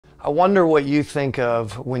I wonder what you think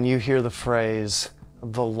of when you hear the phrase,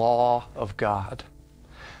 the law of God.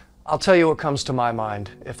 I'll tell you what comes to my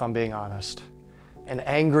mind, if I'm being honest. An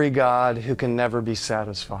angry God who can never be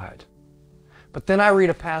satisfied. But then I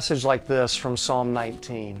read a passage like this from Psalm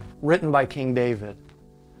 19, written by King David.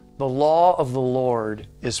 The law of the Lord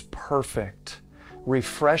is perfect,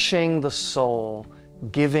 refreshing the soul,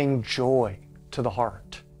 giving joy to the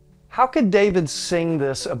heart. How could David sing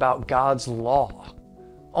this about God's law?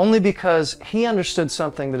 Only because he understood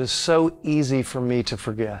something that is so easy for me to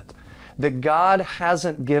forget. That God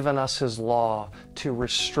hasn't given us His law to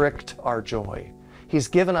restrict our joy. He's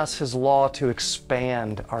given us His law to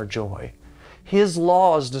expand our joy. His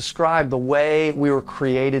laws describe the way we were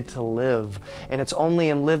created to live, and it's only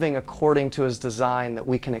in living according to His design that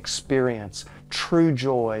we can experience true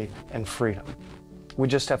joy and freedom. We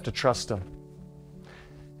just have to trust Him.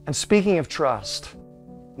 And speaking of trust,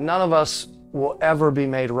 none of us will ever be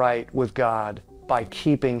made right with God by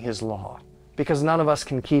keeping His law, because none of us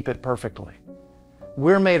can keep it perfectly.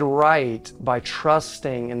 We're made right by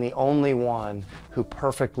trusting in the only one who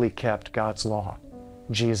perfectly kept God's law,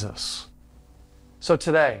 Jesus. So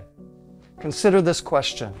today, consider this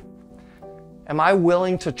question. Am I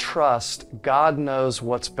willing to trust God knows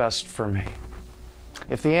what's best for me?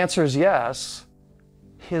 If the answer is yes,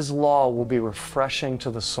 His law will be refreshing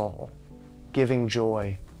to the soul, giving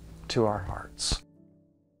joy to our hearts.